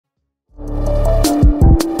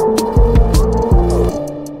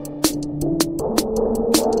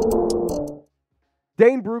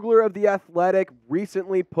Dane Brugler of The Athletic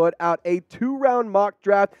recently put out a 2-round mock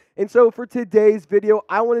draft. And so for today's video,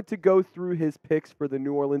 I wanted to go through his picks for the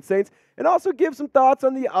New Orleans Saints and also give some thoughts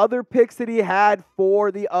on the other picks that he had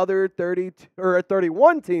for the other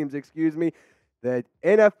 31 teams, The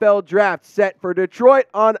NFL draft set for Detroit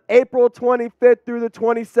on April 25th through the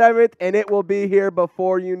 27th, and it will be here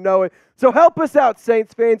before you know it. So help us out,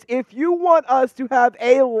 Saints fans. If you want us to have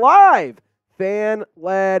a live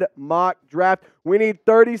fan-led mock draft, we need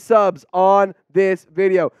 30 subs on this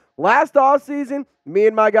video. Last offseason, me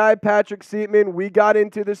and my guy Patrick Seatman, we got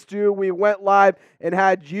into the stew. We went live and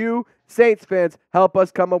had you, Saints fans, help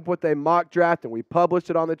us come up with a mock draft, and we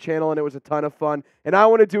published it on the channel, and it was a ton of fun. And I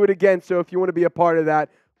want to do it again, so if you want to be a part of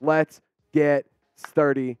that, let's get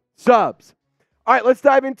 30 subs. All right, let's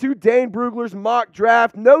dive into Dane Brugler's mock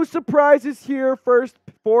draft. No surprises here. First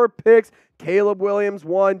 4 picks, Caleb Williams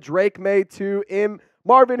 1, Drake May 2,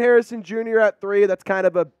 Marvin Harrison Jr. at 3. That's kind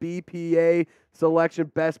of a BPA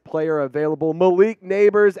selection, best player available. Malik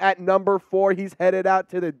Neighbors at number 4. He's headed out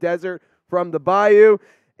to the desert from the Bayou.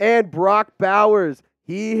 And Brock Bowers,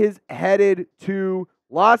 he is headed to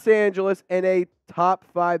Los Angeles, and a top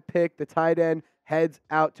 5 pick, the tight end, heads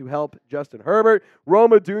out to help Justin Herbert.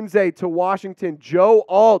 Rome Odunze to Washington. Joe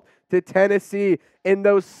Alt to Tennessee. And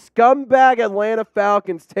those scumbag Atlanta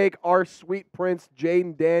Falcons take our sweet prince,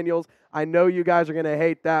 Jayden Daniels. I know you guys are going to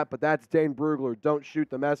hate that, but that's Dane Brugler. Don't shoot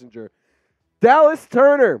the messenger. Dallas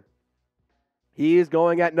Turner, he is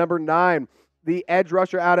going at number 9. The edge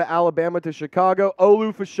rusher out of Alabama to Chicago.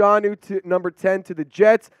 Olu Fashanu to number 10 to the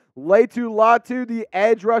Jets. Laitu Latu, the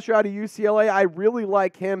edge rusher out of UCLA. I really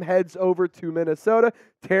like him. Heads over to Minnesota.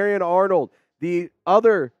 Terrion Arnold, the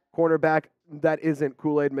other cornerback that isn't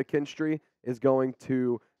Kool-Aid McKinstry, is going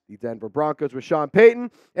to the Denver Broncos with Sean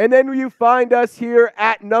Payton. And then you find us here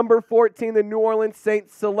at number 14. The New Orleans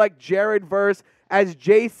Saints select Jared Verse as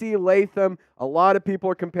J.C. Latham. A lot of people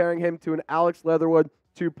are comparing him to an Alex Leatherwood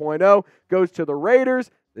 2.0. Goes to the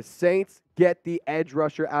Raiders. The Saints get the edge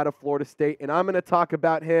rusher out of Florida State, and I'm going to talk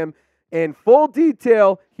about him in full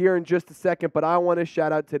detail here in just a second, but I want to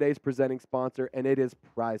shout out today's presenting sponsor, and it is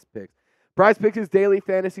Prize Picks. Prize Picks is daily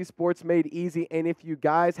fantasy sports made easy, and if you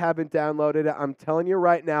guys haven't downloaded it, I'm telling you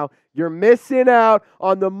right now, you're missing out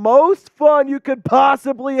on the most fun you could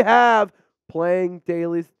possibly have playing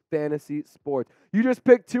daily fantasy sports. You just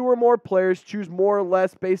pick 2 or more players, choose more or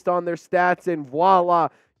less based on their stats, and voila,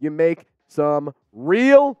 you make some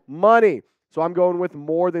real money. So I'm going with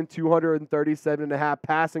more than 237.5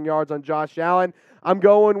 passing yards on Josh Allen. I'm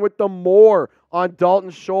going with the more on Dalton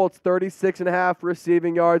Schultz, 36.5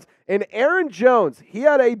 receiving yards. And Aaron Jones, he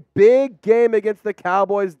had a big game against the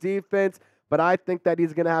Cowboys defense, but I think that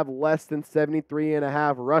he's going to have less than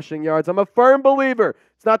 73.5 rushing yards. I'm a firm believer.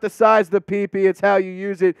 It's not the size of the PP, it's how you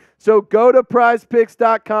use it. So go to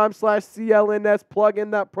prizepicks.com/CLNS, plug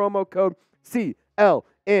in that promo code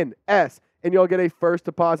CLNS, and you'll get a first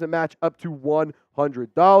deposit match up to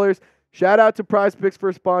 $100. Shout out to Prize Picks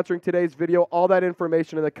for sponsoring today's video. All that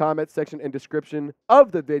information in the comment section and description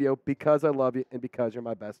of the video, because I love you and because you're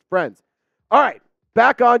my best friends. All right,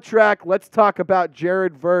 back on track. Let's talk about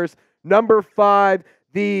Jared Verse, number 5,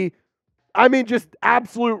 just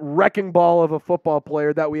absolute wrecking ball of a football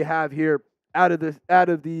player that we have here out of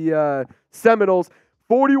the Seminoles.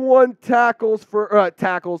 41 tackles,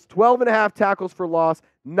 12.5 tackles for loss,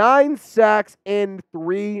 9 sacks, and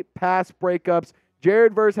 3 pass breakups.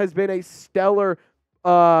 Jared Verse has been a stellar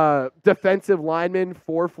defensive lineman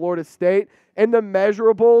for Florida State, and the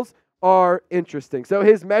measurables are interesting. So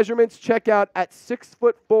his measurements check out at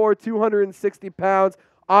 6'4", 260 pounds.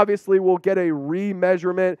 Obviously, we'll get a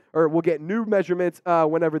remeasurement, or we'll get new measurements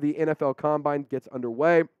whenever the NFL Combine gets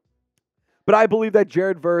underway. But I believe that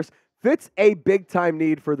Jared Verse fits a big-time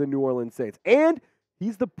need for the New Orleans Saints. And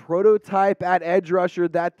he's the prototype at edge rusher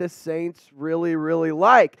that the Saints really, really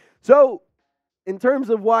like. So in terms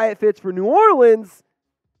of why it fits for New Orleans,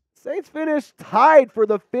 Saints finished tied for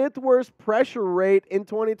the 5th worst pressure rate in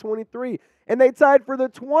 2023. And they tied for the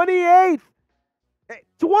 28th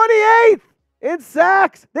in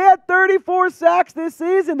sacks. They had 34 sacks this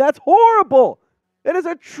season. That's horrible. It is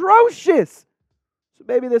atrocious. So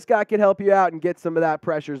maybe this guy can help you out and get some of that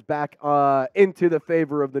pressures back into the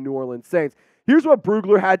favor of the New Orleans Saints. Here's what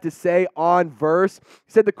Brugler had to say on Verse.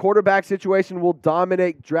 He said the quarterback situation will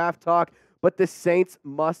dominate draft talk, but the Saints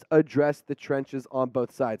must address the trenches on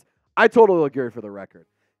both sides. I totally agree for the record.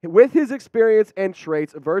 With his experience and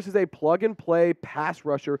traits, Verse is a plug-and-play pass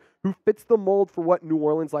rusher who fits the mold for what New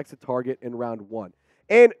Orleans likes to target in round 1.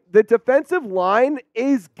 And the defensive line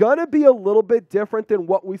is going to be a little bit different than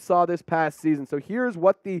what we saw this past season. So here's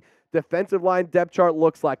what the defensive line depth chart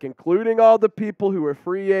looks like, including all the people who are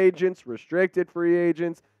free agents, restricted free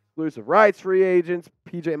agents, exclusive rights free agents.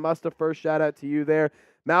 PJ Musta, first shout out to you there.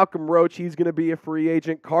 Malcolm Roach, he's going to be a free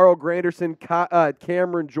agent. Carl Granderson,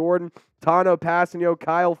 Cameron Jordan, Tano Passanio,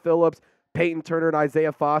 Kyle Phillips, Peyton Turner, and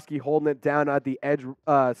Isaiah Foskey holding it down at the edge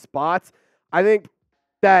spots. I think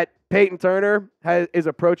that Peyton Turner is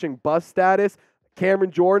approaching bust status.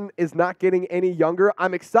 Cameron Jordan is not getting any younger.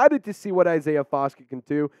 I'm excited to see what Isaiah Foskey can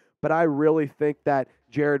do, but I really think that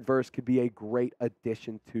Jared Verse could be a great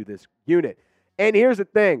addition to this unit. And here's the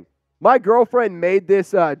thing. My girlfriend made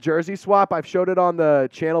this jersey swap. I've showed it on the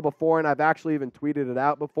channel before, and I've actually even tweeted it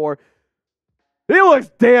out before. He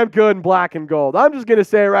looks damn good in black and gold. I'm just going to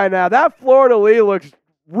say it right now. That fleur-de-lis looks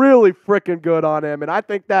really freaking good on him, and I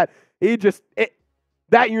think that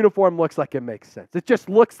that uniform looks like it makes sense. It just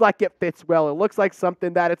looks like it fits well. It looks like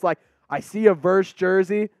something that it's like, I see a Verse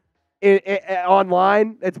jersey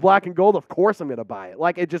online. It's black and gold. Of course I'm going to buy it.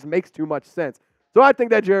 Like, it just makes too much sense. So I think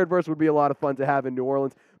that Jared Verse would be a lot of fun to have in New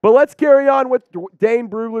Orleans. But let's carry on with Dane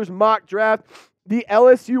Brugler's mock draft. The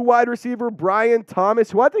LSU wide receiver, Brian Thomas,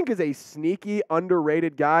 who I think is a sneaky,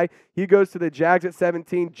 underrated guy. He goes to the Jags at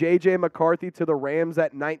 17, J.J. McCarthy to the Rams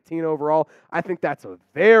at 19 overall. I think that's a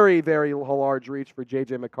very, very large reach for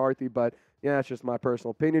J.J. McCarthy, but yeah, that's just my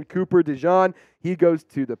personal opinion. Cooper DeJean, he goes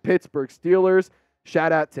to the Pittsburgh Steelers.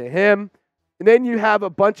 Shout out to him. And then you have a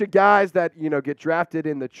bunch of guys that, get drafted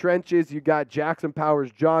in the trenches. You got Jackson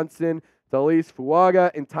Powers Johnson, Talise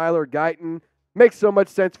Fuaga, and Tyler Guyton. Makes so much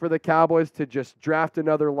sense for the Cowboys to just draft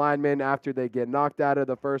another lineman after they get knocked out of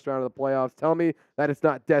the first round of the playoffs. Tell me that it's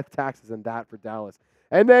not death taxes and that for Dallas.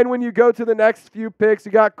 And then when you go to the next few picks,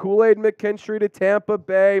 you got Kool-Aid McKinstry to Tampa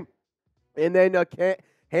Bay. And then a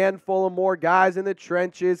handful of more guys in the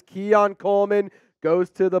trenches. Keon Coleman goes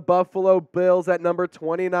to the Buffalo Bills at number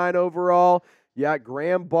 29 overall. You got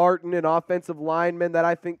Graham Barton, an offensive lineman that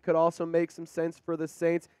I think could also make some sense for the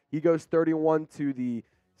Saints. He goes 31 to the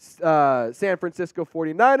San Francisco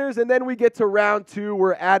 49ers. And then we get to round 2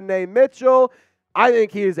 where Adonai Mitchell, I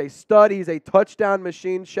think he is a stud. He's a touchdown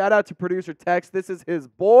machine. Shout out to producer Tex. This is his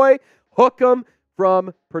boy. Hook him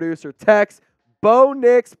from producer Tex. Bo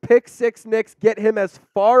Nix, pick 6 Nix. Get him as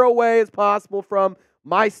far away as possible from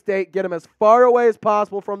my state. Get him as far away as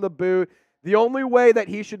possible from the boot. The only way that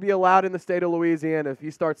he should be allowed in the state of Louisiana if he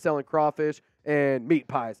starts selling crawfish and meat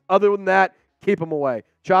pies. Other than that, keep him away.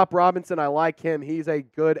 Chop Robinson, I like him. He's a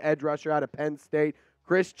good edge rusher out of Penn State.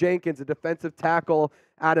 Chris Jenkins, a defensive tackle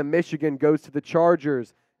out of Michigan, goes to the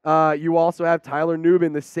Chargers. You also have Tyler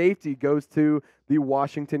Nubin, the safety, goes to the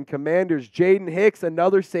Washington Commanders. Jaden Hicks,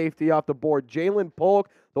 another safety off the board. Jalen Polk,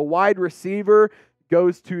 the wide receiver,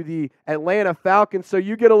 goes to the Atlanta Falcons. So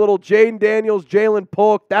you get a little Jayden Daniels, Jalen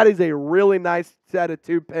Polk. That is a really nice set of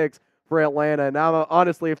 2 picks for Atlanta. And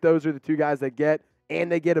honestly, if those are the 2 guys they get,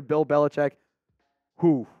 and they get a Bill Belichick,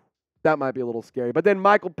 that might be a little scary. But then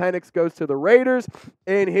Michael Penix goes to the Raiders,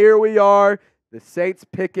 and here we are, the Saints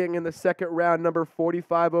picking in the second round, number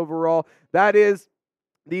 45 overall. That is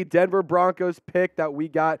the Denver Broncos pick that we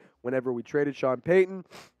got whenever we traded Sean Payton.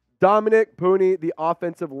 Dominic Pooney, the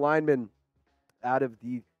offensive lineman out of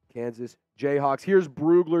the Kansas Jayhawks. Here's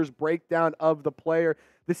Brugler's breakdown of the player.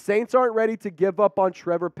 The Saints aren't ready to give up on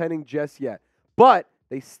Trevor Penning just yet, but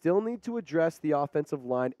they still need to address the offensive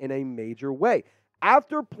line in a major way.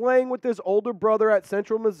 After playing with his older brother at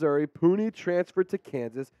Central Missouri, Pooney transferred to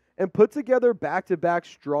Kansas and put together back-to-back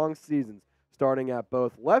strong seasons, starting at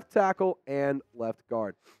both left tackle and left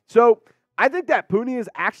guard. So I think that Pooney is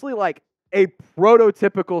actually like a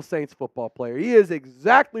prototypical Saints football player. He is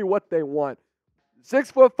exactly what they want.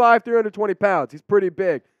 6'5", 320 pounds. He's pretty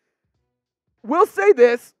big. We'll say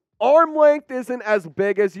this. Arm length isn't as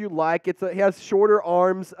big as you like. He has shorter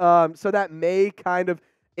arms, so that may kind of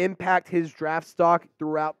impact his draft stock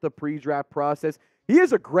throughout the pre-draft process. He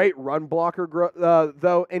is a great run blocker,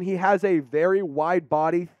 though, and he has a very wide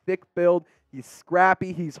body, thick build. He's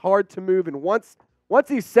scrappy. He's hard to move, and once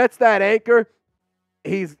he sets that anchor,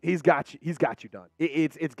 he's got you. He's got you done.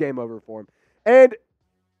 It's game over for him. And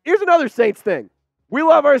here's another Saints thing. We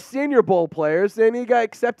love our Senior Bowl players, and he got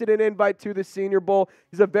accepted an invite to the Senior Bowl.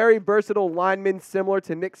 He's a very versatile lineman, similar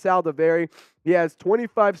to Nick Saldiveri. He has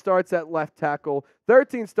 25 starts at left tackle,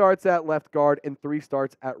 13 starts at left guard, and 3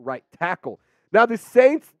 starts at right tackle. Now, the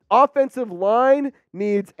Saints' offensive line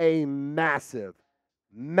needs a massive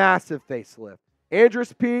facelift.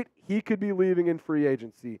 Andrus Peat, he could be leaving in free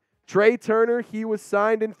agency. Trey Turner, he was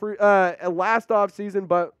signed in last offseason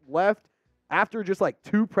but left after just like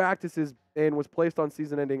 2 practices and was placed on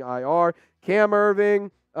season-ending IR. Cam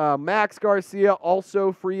Irving, Max Garcia,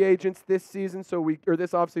 also free agents this season, this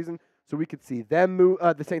offseason, so we could see them move.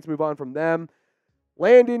 The Saints move on from them.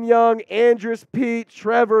 Landon Young, Andrus Peat,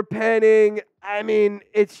 Trevor Penning. I mean,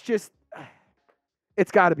 it's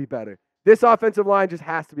got to be better. This offensive line just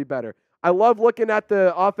has to be better. I love looking at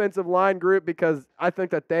the offensive line group because I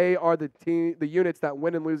think that they are the units that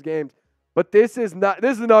win and lose games. But this is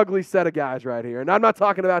an ugly set of guys right here. And I'm not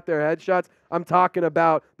talking about their headshots. I'm talking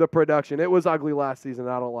about the production. It was ugly last season,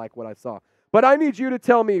 and I don't like what I saw. But I need you to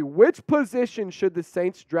tell me, which position should the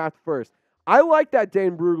Saints draft first? I like that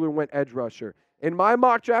Dane Brugler went edge rusher. In my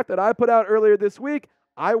mock draft that I put out earlier this week,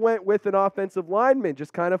 I went with an offensive lineman,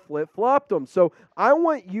 just kind of flip-flopped them. So I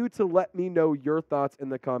want you to let me know your thoughts in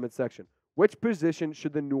the comment section. Which position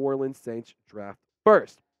should the New Orleans Saints draft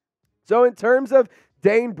first? So in terms of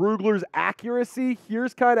Dane Brugler's accuracy,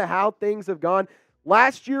 here's kind of how things have gone.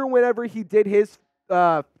 Last year, whenever he did his,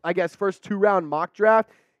 first 2-round mock draft,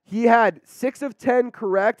 he had 6 of 10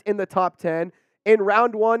 correct in the top 10. In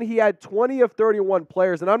round 1, he had 20 of 31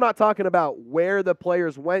 players. And I'm not talking about where the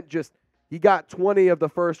players went, just he got 20 of the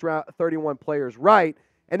first round, 31 players right.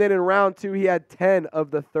 And then in round 2, he had 10 of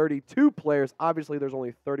the 32 players. Obviously, there's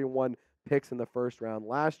only 31 picks in the first round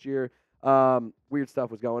last year. Weird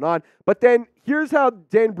stuff was going on. But then here's how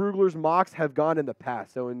Dane Brugler's mocks have gone in the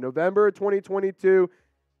past. So in November of 2022,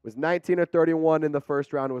 was 19 of 31 in the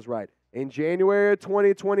first round was right. In January of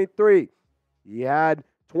 2023, he had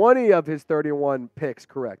 20 of his 31 picks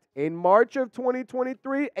correct. In March of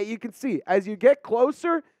 2023, you can see as you get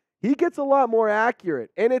closer, he gets a lot more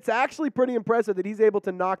accurate. And it's actually pretty impressive that he's able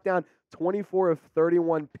to knock down 24 of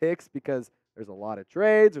 31 picks because there's a lot of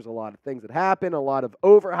trades, there's a lot of things that happen, a lot of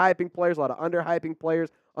overhyping players, a lot of underhyping players,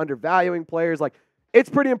 undervaluing players. Like, it's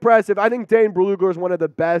pretty impressive. I think Dane Brugler is one of the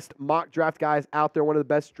best mock draft guys out there, one of the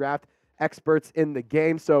best draft experts in the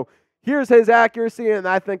game. So here's his accuracy, and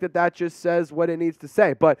I think that just says what it needs to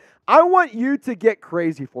say. But I want you to get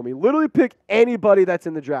crazy for me. Literally pick anybody that's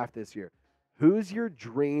in the draft this year. Who's your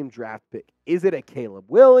dream draft pick? Is it a Caleb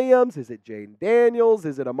Williams? Is it Jayden Daniels?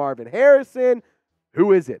 Is it a Marvin Harrison?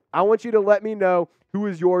 Who is it? I want you to let me know who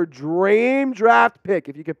is your dream draft pick.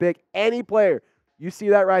 If you could pick any player, you see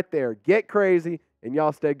that right there. Get crazy, and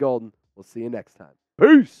y'all stay golden. We'll see you next time.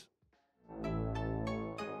 Peace.